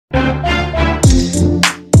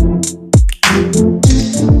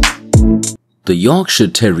The Yorkshire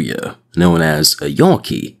Terrier, known as a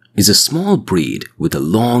Yorkie, is a small breed with a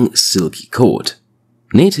long, silky coat.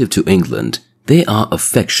 Native to England, they are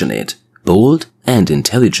affectionate, bold, and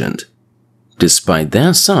intelligent. Despite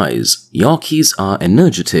their size, Yorkies are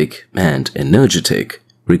energetic,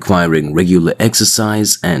 requiring regular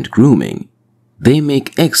exercise and grooming. They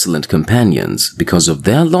make excellent companions because of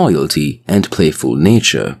their loyalty and playful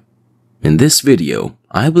nature. In this video,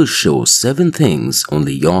 I will show 7 things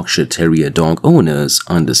only Yorkshire Terrier dog owners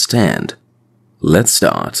understand. Let's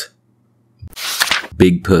start.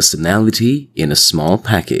 Big personality in a small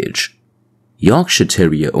package. Yorkshire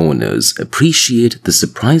Terrier owners appreciate the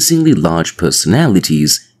surprisingly large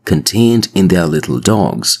personalities contained in their little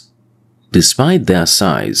dogs. Despite their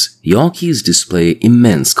size, Yorkies display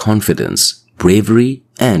immense confidence, bravery,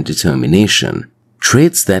 and determination,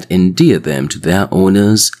 traits that endear them to their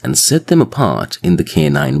owners and set them apart in the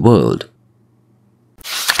canine world.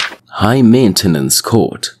 High-maintenance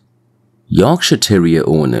coat. Yorkshire Terrier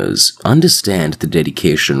owners understand the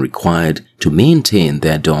dedication required to maintain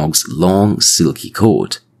their dog's long, silky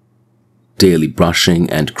coat. Daily brushing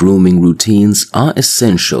and grooming routines are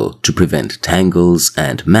essential to prevent tangles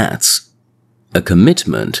and mats. A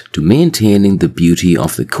commitment to maintaining the beauty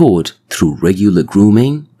of the coat through regular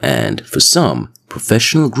grooming and, for some,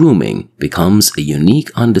 professional grooming becomes a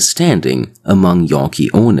unique understanding among Yorkie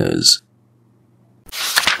owners.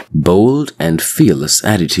 Bold and fearless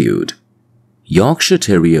attitude. Yorkshire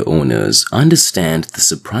Terrier owners understand the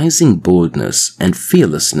surprising boldness and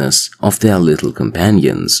fearlessness of their little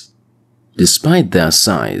companions. Despite their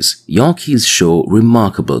size, Yorkies show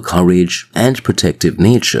remarkable courage and protective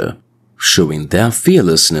nature, showing their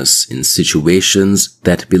fearlessness in situations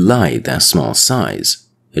that belie their small size,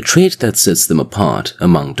 a trait that sets them apart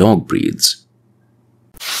among dog breeds.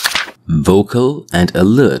 Vocal and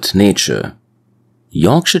alert nature.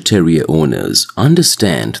 Yorkshire Terrier owners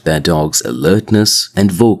understand their dog's alertness and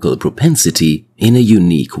vocal propensity in a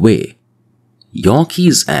unique way.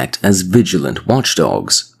 Yorkies act as vigilant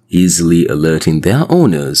watchdogs, easily alerting their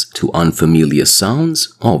owners to unfamiliar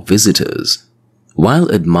sounds or visitors. While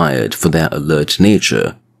admired for their alert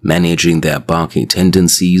nature, managing their barking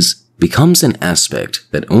tendencies becomes an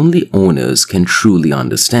aspect that only owners can truly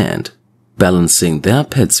understand, balancing their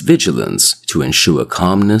pet's vigilance to ensure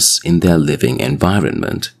calmness in their living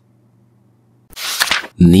environment.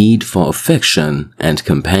 Need for affection and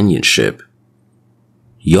companionship.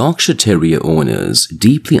 Yorkshire Terrier owners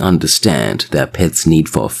deeply understand their pet's need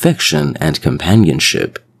for affection and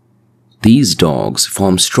companionship. These dogs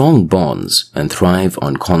form strong bonds and thrive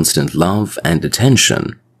on constant love and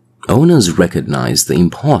attention. Owners recognize the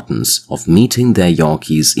importance of meeting their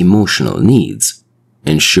Yorkies' emotional needs,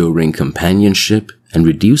 ensuring companionship and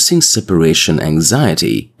reducing separation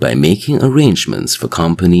anxiety by making arrangements for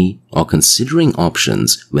company or considering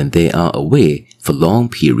options when they are away for long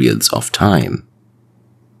periods of time.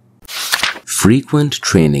 Frequent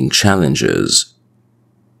training challenges.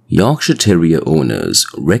 Yorkshire Terrier owners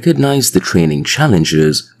recognize the training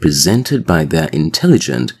challenges presented by their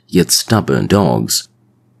intelligent yet stubborn dogs.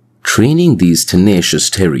 Training these tenacious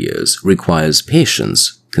terriers requires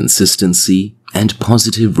patience, consistency, and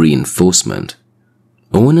positive reinforcement.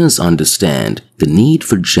 Owners understand the need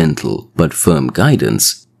for gentle but firm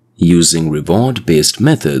guidance, using reward-based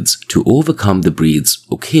methods to overcome the breed's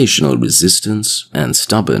occasional resistance and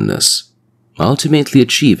stubbornness, ultimately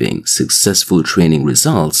achieving successful training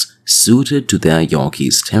results suited to their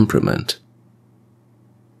Yorkie's temperament.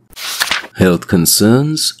 Health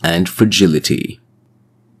concerns and fragility.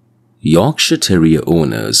 Yorkshire Terrier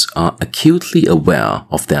owners are acutely aware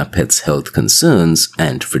of their pet's health concerns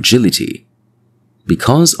and fragility.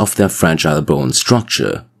 Because of their fragile bone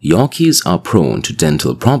structure, Yorkies are prone to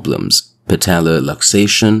dental problems, patellar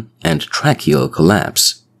luxation, and tracheal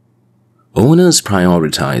collapse. Owners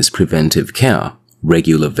prioritize preventive care,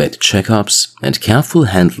 regular vet checkups, and careful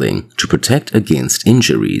handling to protect against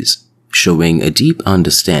injuries, showing a deep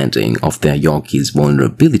understanding of their Yorkie's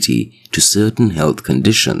vulnerability to certain health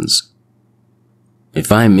conditions. If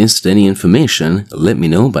I missed any information, let me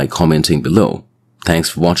know by commenting below. Thanks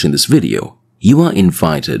for watching this video. You are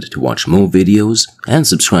invited to watch more videos and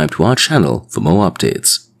subscribe to our channel for more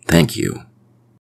updates. Thank you.